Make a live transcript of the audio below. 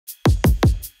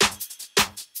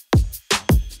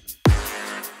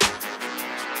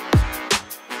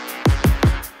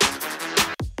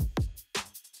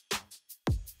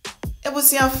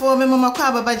abusiafo me mama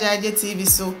kwa baba Jiheje TV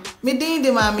so me din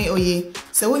de mami oye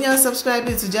se wonya subscribe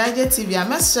to Jiheje TV a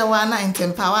message wa na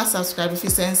intempower subscribe fi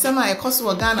se nsema e koso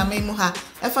wo Ghana me mu ha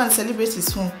e fan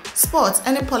celebrities ho sports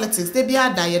any politics de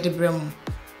bia da ye de brem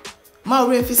ma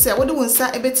ore fi se wo de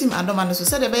wonsa ebetim adoma no so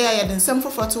se de be ya ye de nsem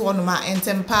foforo to wo no ma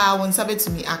intempower wonsa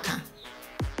betumi aka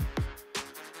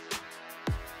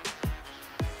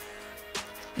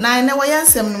na ene wo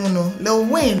yansem no no Lil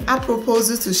Wayne a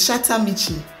proposal to Shatta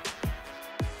Michy.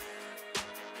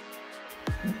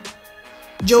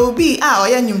 Jobi a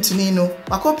oya nyumtuni no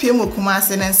wakopie mu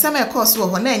Kumase na nsem e course wo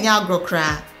ho na enya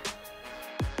agrokra.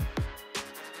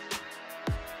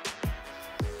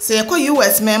 Se yeko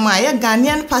US mema ya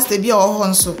Ghanaian pastor bi o ho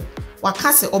nso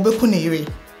wakase obeku na ire.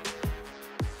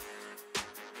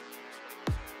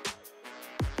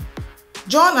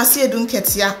 John Asiedu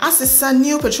Nketia asesa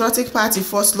New Patriotic Party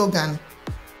for slogan.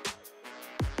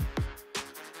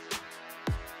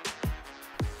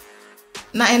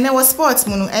 Na enewa sports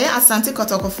munu eya Asante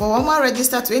Kotokofo woma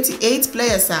register 28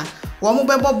 players a womu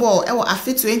bebo ball ewo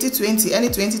afi 2020 and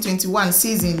 2021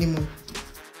 season ni mu.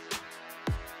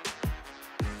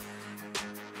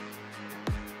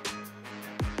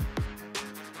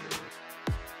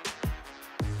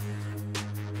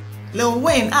 Lil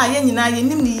Wayne ye nyina ye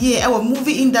nim ni ye ewo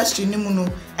movie industry ni mu no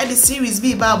e the series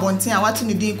bi ba abonten a watu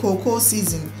ni din Coco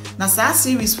season na sa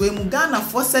series we mu Ghana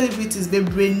for celebrities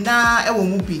bebre na ewo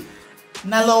mu bi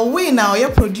na Lil Wayne na oye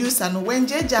producer no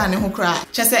wenjeja ne ho kra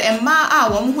chese emma a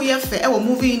wo mu ho ye fe ewo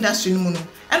movie industry ni mu no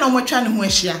e na mo twa ne ho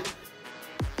ahia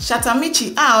Shatta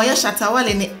Michy oye Shatta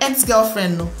Wale ne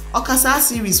ex-girlfriend no okasa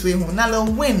series we ho na Lil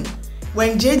Wayne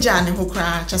wenjeja ne ho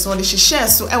kra chese o de hihye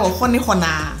so ewo ho ne ho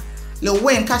na Lil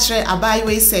Wayne kachre abai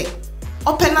we say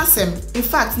open asem in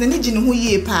fact na niji ne ho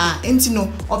yie pa enti no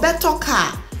obeto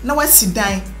car na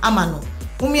wasidan ama no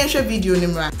mumihwe video ni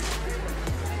mra.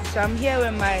 So I'm here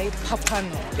with my papa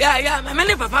no. Yeah,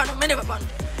 many papa no.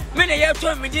 Many year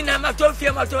to me din na ma to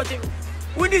fie ma to tin.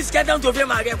 We dis get down to fie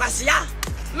ma ge kwase ya.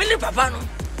 Many papa no.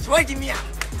 So why di me a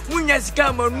munya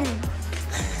sika ma nu.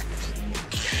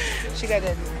 She got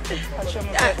it. I'll show me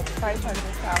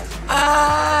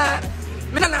 500,000.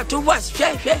 Me na to was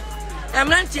hwe. I'm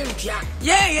not thinking.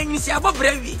 Yeah, you see abo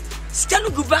brevi. Sika no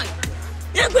go bank.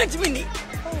 You going to me.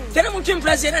 Then I'm to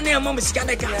impress and I'm almost going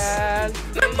to gas.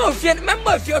 Member of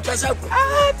your Tasako.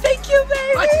 Ah, thank you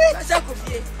very much.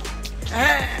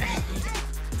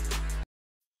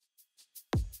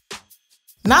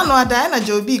 Na no ada na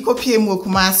Jobi kopie mu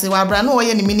Kumase wa bra na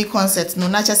oye ni mini concert no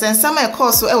na chese nsama e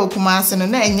course e Kumase no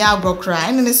na enya agrokra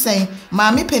ene ne sen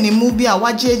maami penimu bi a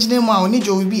waje agine mu a oni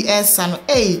Jobi esa no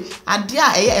ade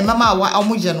a eye emama wa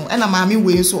omuje no na maami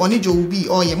we so oni Jobi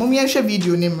oye mom ye hwe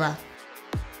video ni mra.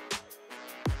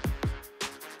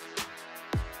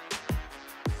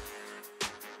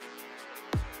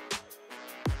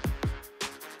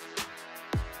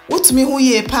 Utumi hu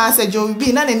ye pa se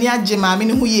Jobi na nani agye maami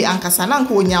ne hu ye ankasa na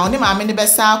nko onya one maami ne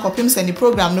besa kopim se ni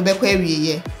program no bekwa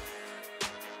awieye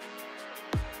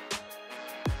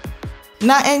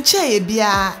na enche ye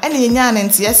bia ene nya ne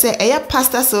ntie se eye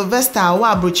Pastor Sylvester wa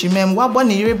abrochimem wa bɔ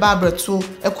ne yire Barbara to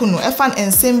ekunu efan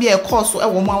ensem bia ekɔso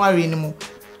ewo mu aware ni mu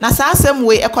na saa asem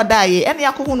we ekodaye ene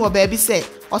yakohu no ba bi se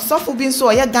osofo bi nso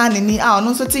oye Ghana ni a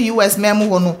ono nso te US mem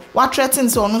ho no wa threaten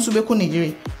se ono nso beku ne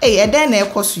yire eden na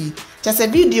ekoso yi chese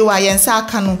video a yensa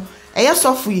aka no eye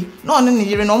sofui na ono ne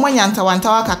yire no omanya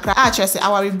ntawantawa kakra a chese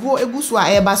awariguo egusu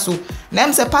a eba so na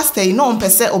emse pastor yi no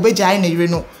ompese obegyae ne yire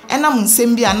no enam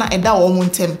nsem bia na eda wo mu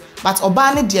ntem but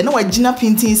oba ne de na wagina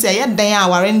pintin se eye dan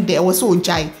aware nde e wo so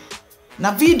ogyae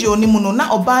na video ni mu no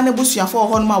na oba ne busuafo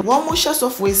ho no ma wo mu hye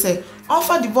sofui se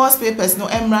offer divorce papers no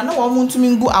emra na wo mu ntumi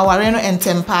ngu aware no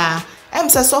entempa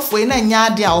emse sofui na nya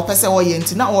ade a opese wo ye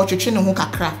nti na wo twetwe ne ho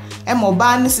kakra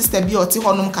oba ne sister bi oti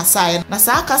honum kasae na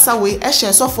saa kasa we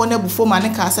ehye sofo na bufo ma ne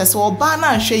kasa se oba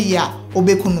na nhwe yi a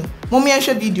obekunu mom ye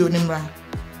hwe video ni mra.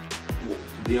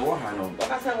 You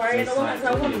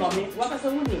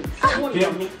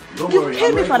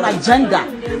came with an agenda,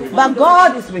 but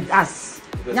God is with us.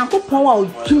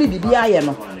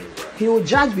 He will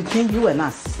judge between you and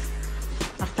us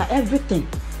after everything.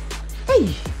 Hey,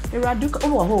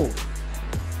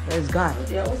 there's God.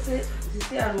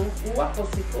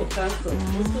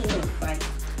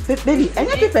 Baby,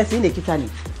 any people in the kitchen?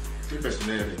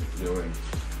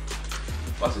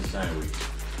 What's the sign with?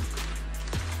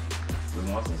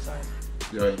 What's the sign?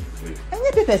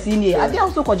 Any people in here? I did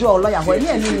also call you a lawyer. When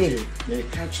you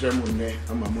catch them on there,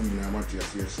 I'm a money. I want to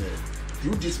say,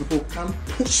 you these people can't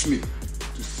push me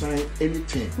to sign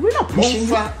anything. We're not pushing you.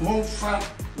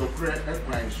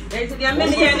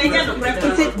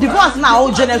 Divorce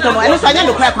now, Jennifer. I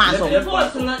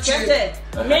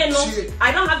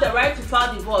don't have the right to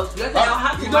file divorce. You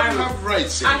have to marry. Have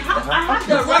rights. I have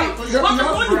the right.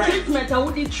 What treatment? I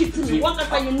wouldn't treat me.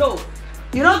 Whatever you know.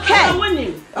 You don't care.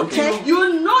 Okay.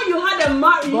 You know you had a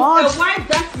wife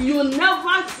that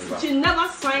she never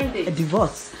signed it. A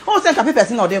divorce. Oh, send a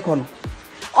person or they call.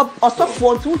 Or so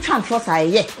for 2 transfers I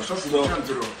yeah.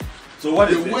 So what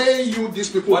is the way you these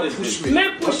people push me?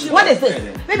 What is this?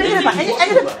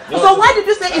 So why did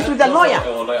you say it's with the lawyer?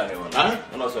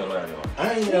 I'm not saying lawyer anymore.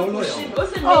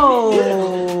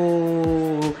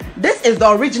 Oh, this is the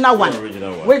original one.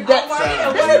 With the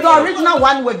this is the original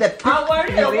one with the.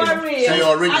 Say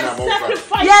your original.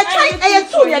 Yeah, try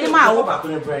two.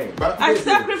 I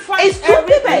sacrifice. It's 2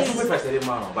 papers.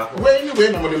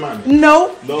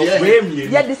 No.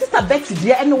 Yeah, the sister Betty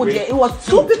there and it was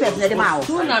 2 papers in the mouth.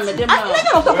 No.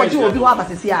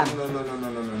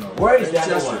 Where is the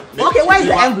other one? Okay, where is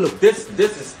the envelope? This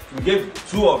is we gave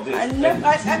 2 of this. I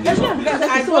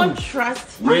don't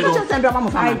trust you.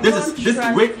 This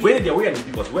where the way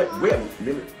because where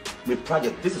the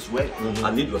project. This is where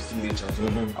I need your signature. I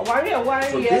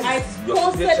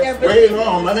posted everything. Wait,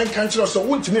 no, man, can't you so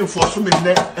won't me for so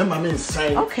many and my men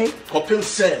sign. Okay. Copy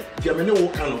said, you have no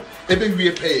canoe. Every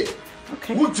we pay.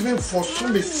 Okay. Won't me for so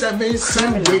many 7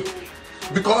 Sunday.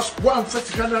 Because one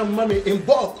first kind of money in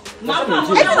bulk. I don't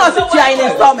know if you're in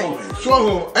installments.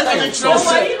 So, and I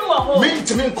say, me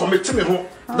to me commit to me home.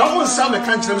 No one saw me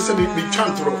can't tell me me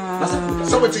can't throw.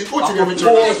 So what's it? What's it? I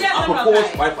propose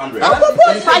 500. I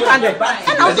propose 500.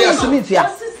 And I'll do it to me here.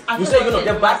 You say you're gonna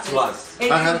get back to us. And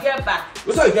you get back.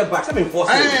 You say you get back. Something for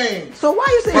So why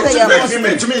you say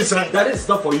to me, son? That is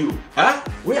not for you. Huh?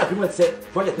 We agreement said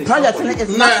project is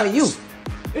not for you.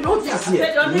 You don't just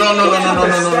here. No.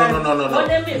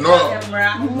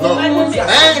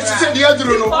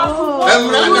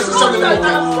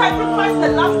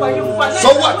 So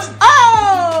what?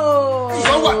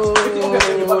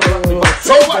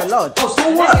 So what?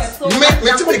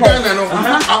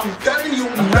 I'm telling you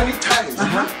many times.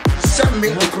 Send me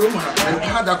the room and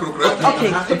had that room.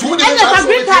 Okay. And if a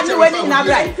green card you wedding in a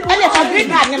bride. And if a green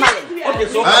card in my Okay,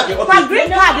 so green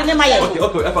card in my okay.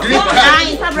 Green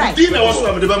card. Dinner was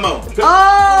one of the mouth.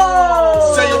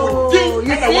 Oh. Say you would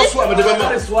think I was one of the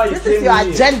mouth. This is your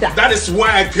agenda. That is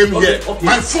why I came here.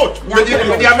 My foot. With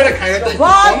the American.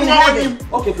 God will have it.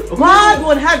 God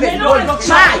will have it.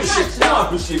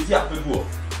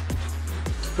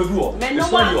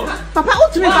 Papa,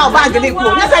 what do you mean about bag?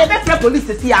 Yes, I bet police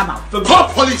to see him out. Call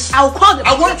police. I will call the.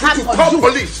 I want you to call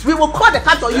police. We will call the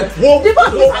cat on you.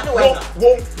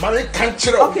 Mama can't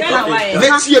chill. Okay,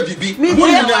 let's hear Bibi.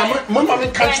 Mama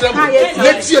can't chill.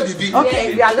 Let's hear Bibi.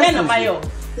 Okay, we are listening.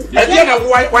 Again,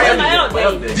 why?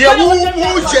 Dear who?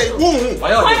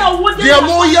 Dear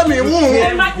more yummy woo.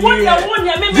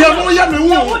 Dear more yummy woo.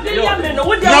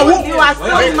 Now you are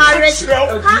still married.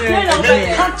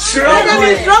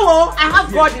 I have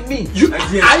God in me.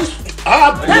 I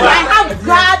have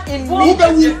God in me.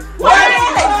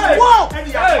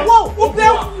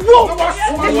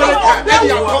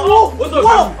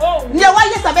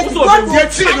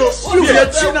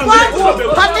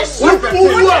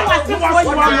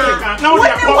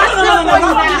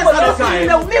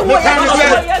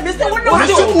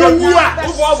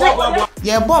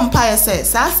 Yeah, bomb pie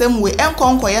says, Sassam we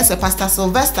enconquer yes a Pastor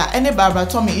Sylvester any Barbara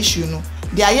Tommy issue no.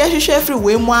 The aye free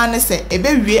way one say a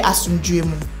baby assume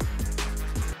dream.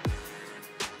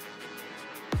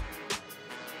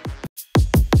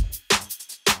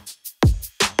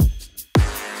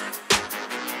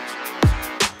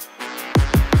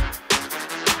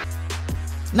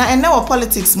 Na enewo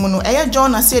politics mu no eye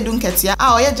John Asiedu Nketia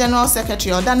a oye General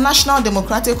Secretary of the National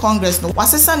Democratic Congress no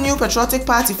wasesa New Patriotic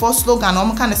Party for slogan o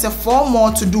mka ne say 4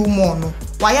 more to do more no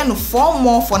waye no 4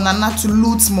 more for Nana to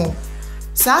loot more.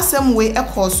 Sa asem we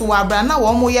ekọ so wa bra na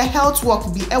wo mo ye health work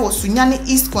bi e wo Sunyani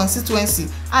East constituency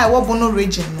a e wo Bono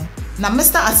region no. Na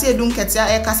Mr. Asiedu Nketia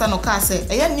e kasa no ka say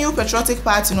eye New Patriotic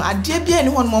Party no ade bia ni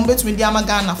hon mo betumi di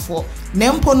amagana for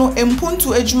na mpo no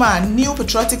empuntu ejuma New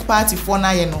Patriotic Party for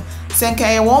na ye no senka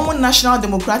ye wo National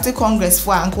Democratic Congress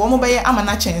for anka wo beye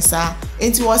amana chensa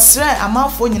enti wo sre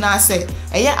amanfo nyina say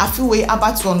eye afiwe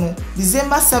abato no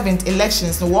December 7th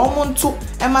elections no wo nto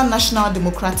ema National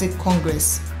Democratic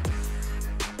Congress.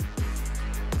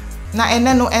 Na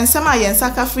ene no ensem a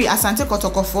yensaka free Asante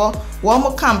Kotokofo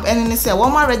wo camp ene ne se wo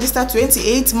register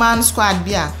 28 man squad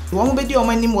bia wo bedi o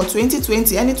manim wo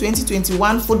 2020 and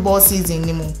 2021 football season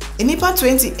ni mu enipa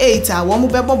 28 a wo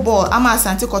bebo ball ama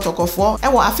Asante Kotokofo e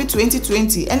wo afi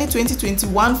 2020 and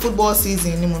 2021 football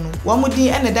season ni mu no wo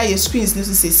din ene da ye screens ni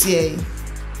so sesie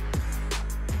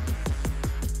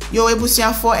yo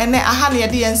ebusuafo ene aha na ye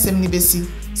de yensem ni besi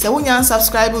se wonya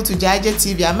subscribe to Jiheje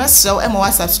TV a mesrew e ma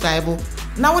wa subscribe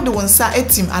na wo de wonsa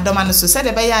etim adoma no so se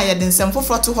de be ya ye de nsem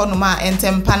foforo to ho no ma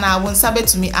entempa na wonsa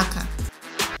betumi aka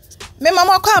me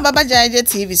mama kwa baba Jiheje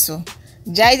TV so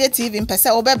Jiheje TV mpese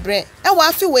obebre e wo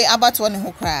afi we abato ne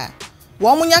ho kra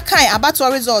wo munya kan abato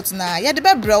result na ye de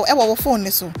bebre e wo phone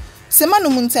ne so se manu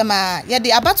muntema ye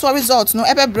de abato result no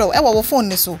e bebre e wo phone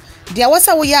ne so dia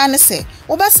wasa wo ya ne se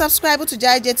wo ba subscribe to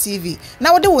Jiheje TV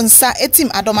na wo de wonsa etim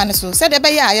adoma ne so se de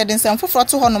be ya ye de nsem foforo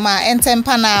to ho no ma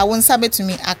entempa na wonsa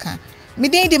betumi aka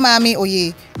Midin di mami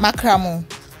oye makramo.